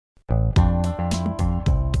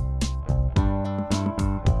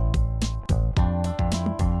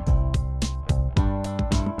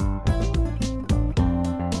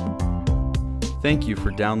Thank you for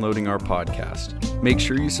downloading our podcast. Make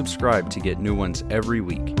sure you subscribe to get new ones every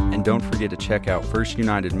week. And don't forget to check out First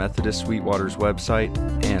United Methodist Sweetwater's website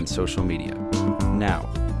and social media. Now,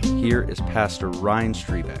 here is Pastor Ryan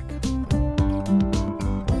Strebeck.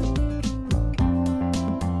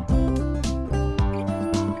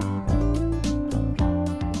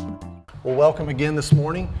 Well, welcome again this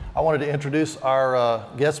morning. I wanted to introduce our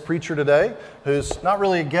guest preacher today, who's not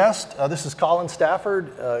really a guest. This is Colin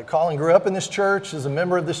Stafford. Colin grew up in this church, is a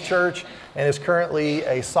member of this church, and is currently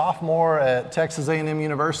a sophomore at Texas A&M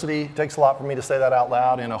University. It takes a lot for me to say that out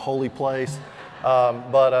loud in a holy place,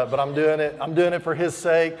 but I'm doing it. I'm doing it for his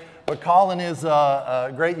sake. But Colin is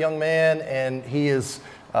a great young man, and he is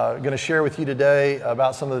going to share with you today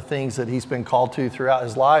about some of the things that he's been called to throughout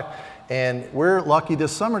his life. And we're lucky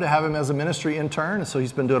this summer to have him as a ministry intern. So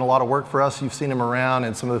he's been doing a lot of work for us. You've seen him around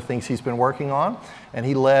and some of the things he's been working on. And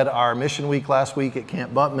he led our mission week last week at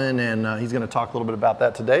Camp Buttman, and he's going to talk a little bit about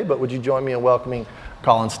that today. But would you join me in welcoming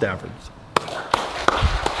Colin Stafford?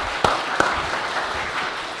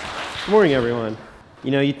 Good morning, everyone.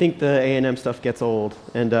 You know, you think the A&M stuff gets old,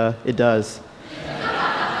 and it does.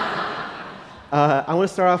 I want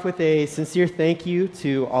to start off with a sincere thank you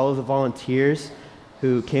to all of the volunteers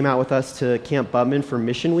who came out with us to Camp Buttman for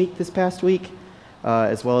Mission Week this past week,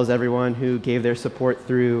 as well as everyone who gave their support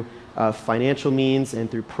through financial means and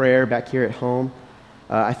through prayer back here at home.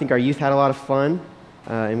 I think our youth had a lot of fun,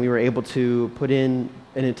 and we were able to put in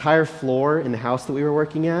an entire floor in the house that we were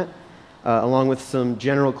working at, along with some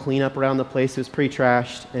general cleanup around the place. It was pretty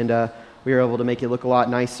trashed, and we were able to make it look a lot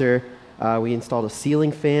nicer. We installed a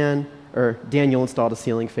ceiling fan, or Daniel installed a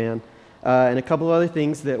ceiling fan, and a couple of other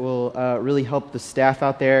things that will really help the staff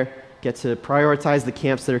out there get to prioritize the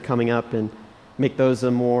camps that are coming up and make those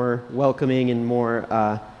a more welcoming and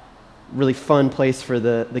more really fun place for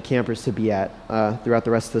the campers to be at throughout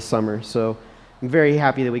the rest of the summer. So I'm very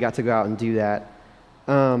happy that we got to go out and do that.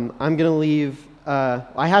 I'm going to leave... I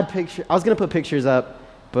was going to put pictures up,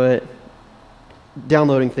 but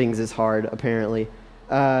downloading things is hard, apparently.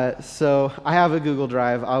 So I have a Google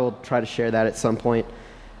Drive. I will try to share that at some point.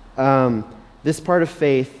 This part of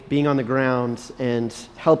faith, being on the ground and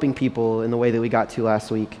helping people in the way that we got to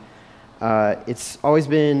last week, it's always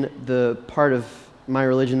been the part of my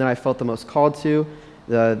religion that I felt the most called to.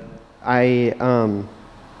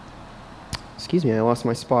 Excuse me, I lost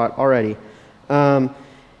my spot already.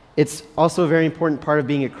 It's also a very important part of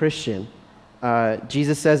being a Christian.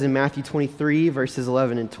 Jesus says in Matthew 23, verses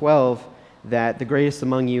 11 and 12, that the greatest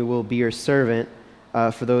among you will be your servant.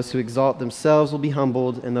 For those who exalt themselves will be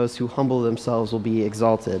humbled, and those who humble themselves will be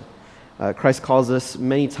exalted. Christ calls us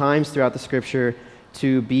many times throughout the Scripture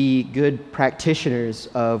to be good practitioners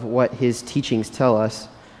of what his teachings tell us.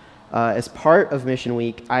 As part of Mission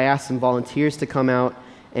Week, I asked some volunteers to come out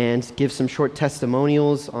and give some short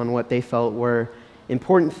testimonials on what they felt were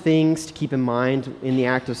important things to keep in mind in the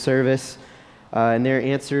act of service. And their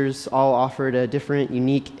answers all offered a different,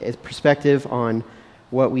 unique perspective on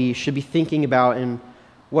what we should be thinking about and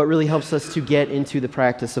what really helps us to get into the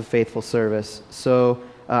practice of faithful service. So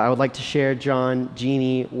I would like to share John,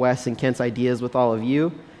 Jeannie, Wes, and Kent's ideas with all of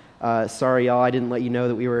you. Sorry, y'all, I didn't let you know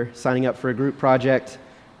that we were signing up for a group project,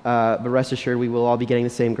 but rest assured we will all be getting the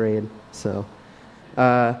same grade. So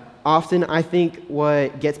often I think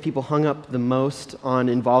what gets people hung up the most on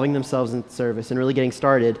involving themselves in service and really getting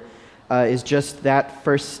started is just that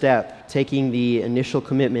first step, taking the initial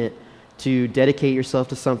commitment to dedicate yourself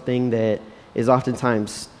to something that is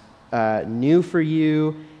oftentimes new for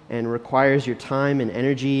you and requires your time and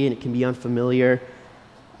energy, and it can be unfamiliar.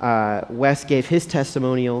 Wes gave his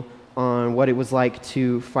testimonial on what it was like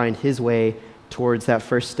to find his way towards that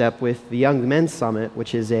first step with the Young Men's Summit,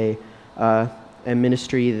 which is a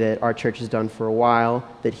ministry that our church has done for a while,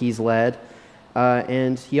 that he's led.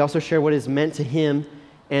 And he also shared what it's meant to him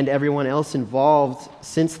and everyone else involved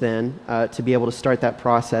since then to be able to start that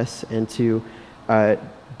process and to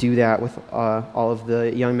do that with all of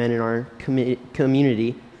the young men in our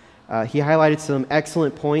community. He highlighted some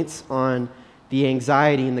excellent points on the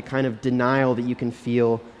anxiety and the kind of denial that you can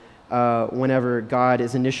feel whenever God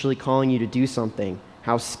is initially calling you to do something,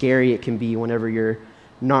 how scary it can be whenever you're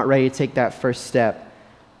not ready to take that first step,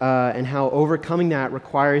 and how overcoming that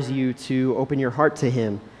requires you to open your heart to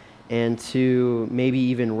him and to maybe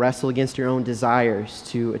even wrestle against your own desires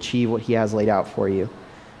to achieve what he has laid out for you.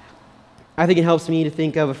 I think it helps me to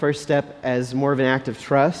think of a first step as more of an act of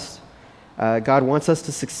trust. God wants us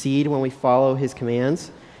to succeed when we follow his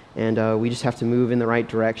commands, and we just have to move in the right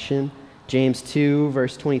direction. James 2,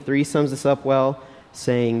 verse 23 sums this up well,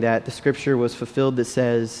 saying that the scripture was fulfilled that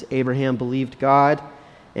says, Abraham believed God,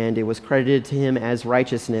 and it was credited to him as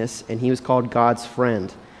righteousness, and he was called God's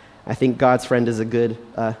friend. I think God's friend is a good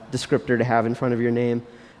descriptor to have in front of your name.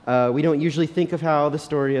 We don't usually think of how the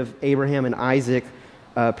story of Abraham and Isaac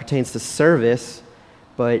pertains to service,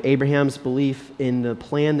 but Abraham's belief in the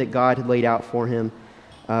plan that God had laid out for him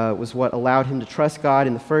was what allowed him to trust God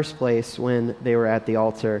in the first place when they were at the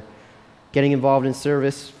altar. Getting involved in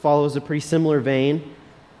service follows a pretty similar vein.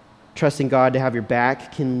 Trusting God to have your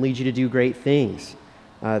back can lead you to do great things.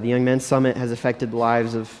 The Young Men's Summit has affected the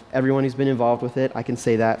lives of everyone who's been involved with it. I can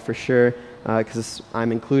say that for sure because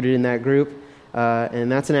I'm included in that group. And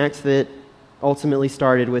that's an act that ultimately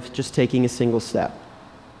started with just taking a single step.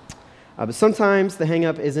 But sometimes the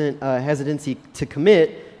hang-up isn't a hesitancy to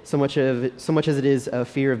commit so much as it is a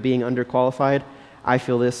fear of being underqualified. I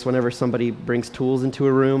feel this whenever somebody brings tools into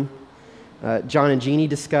a room. John and Jeannie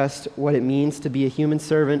discussed what it means to be a human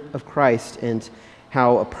servant of Christ and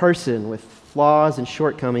how a person with flaws and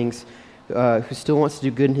shortcomings who still wants to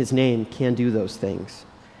do good in his name can do those things.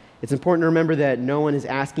 It's important to remember that no one is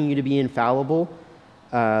asking you to be infallible,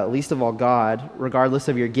 least of all God, regardless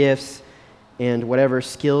of your gifts and whatever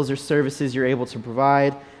skills or services you're able to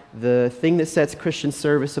provide. The thing that sets Christian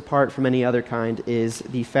service apart from any other kind is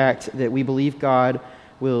the fact that we believe God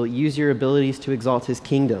will use your abilities to exalt his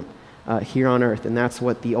kingdom here on earth, and that's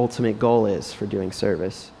what the ultimate goal is for doing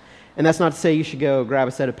service. And that's not to say you should go grab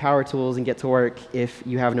a set of power tools and get to work if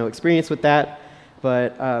you have no experience with that,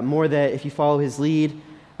 but more that if you follow his lead,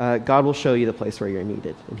 God will show you the place where you're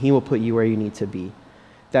needed, and he will put you where you need to be.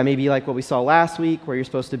 That may be like what we saw last week, where you're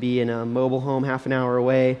supposed to be in a mobile home half an hour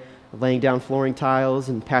away, laying down flooring tiles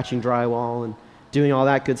and patching drywall and doing all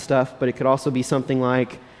that good stuff, but it could also be something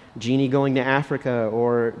like Jeannie going to Africa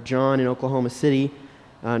or John in Oklahoma City.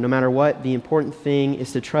 No matter what, the important thing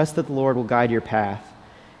is to trust that the Lord will guide your path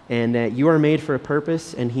and that you are made for a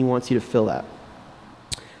purpose and he wants you to fill that.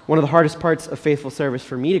 One of the hardest parts of faithful service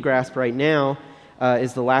for me to grasp right now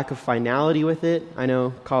is the lack of finality with it. I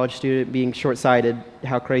know, college student being short-sighted,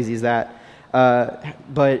 how crazy is that?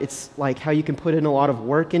 But it's like how you can put in a lot of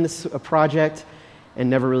work into a project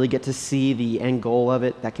and never really get to see the end goal of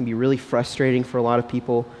it. That can be really frustrating for a lot of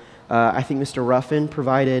people. I think Mr. Ruffin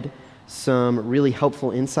provided some really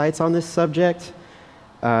helpful insights on this subject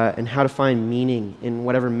and how to find meaning in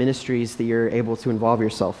whatever ministries that you're able to involve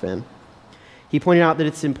yourself in. He pointed out that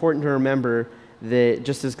it's important to remember that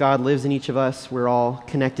just as God lives in each of us, we're all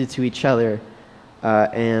connected to each other,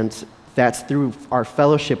 and that's through our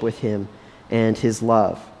fellowship with him and his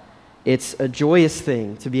love. It's a joyous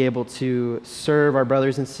thing to be able to serve our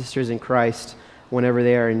brothers and sisters in Christ whenever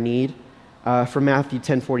they are in need. From Matthew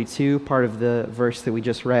 10:42, part of the verse that we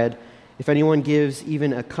just read, if anyone gives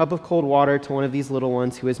even a cup of cold water to one of these little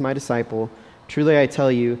ones who is my disciple, truly I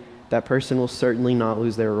tell you, that person will certainly not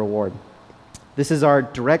lose their reward. This is our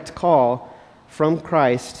direct call from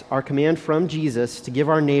Christ, our command from Jesus to give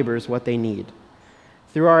our neighbors what they need.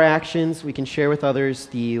 Through our actions, we can share with others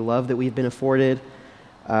the love that we've been afforded,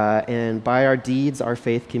 and by our deeds, our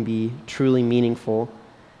faith can be truly meaningful.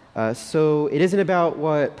 So it isn't about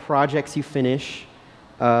what projects you finish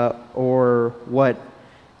or what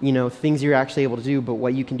things you're actually able to do, but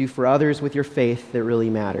what you can do for others with your faith that really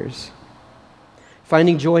matters.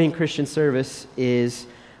 Finding joy in Christian service is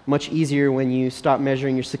much easier when you stop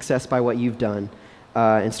measuring your success by what you've done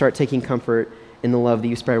and start taking comfort in the love that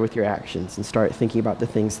you spread with your actions and start thinking about the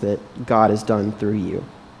things that God has done through you.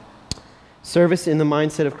 Service in the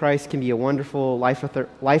mindset of Christ can be a wonderful,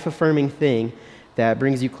 life-affirming thing that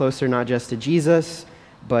brings you closer not just to Jesus,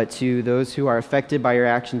 but to those who are affected by your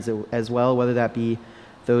actions as well, whether that be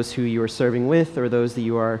those who you are serving with or those that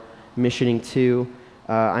you are missioning to.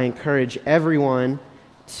 I encourage everyone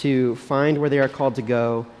to find where they are called to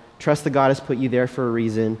go, trust that God has put you there for a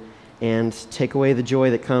reason, and take away the joy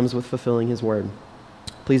that comes with fulfilling his word.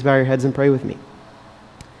 Please bow your heads and pray with me.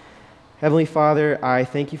 Heavenly Father, I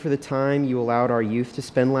thank you for the time you allowed our youth to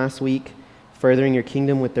spend last week, furthering your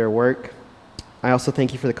kingdom with their work. I also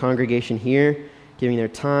thank you for the congregation here, giving their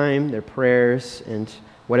time, their prayers, and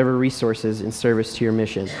whatever resources in service to your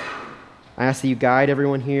mission. I ask that you guide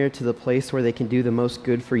everyone here to the place where they can do the most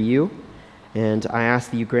good for you, and I ask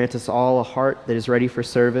that you grant us all a heart that is ready for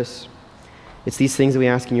service. It's these things that we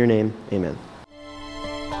ask in your name. Amen.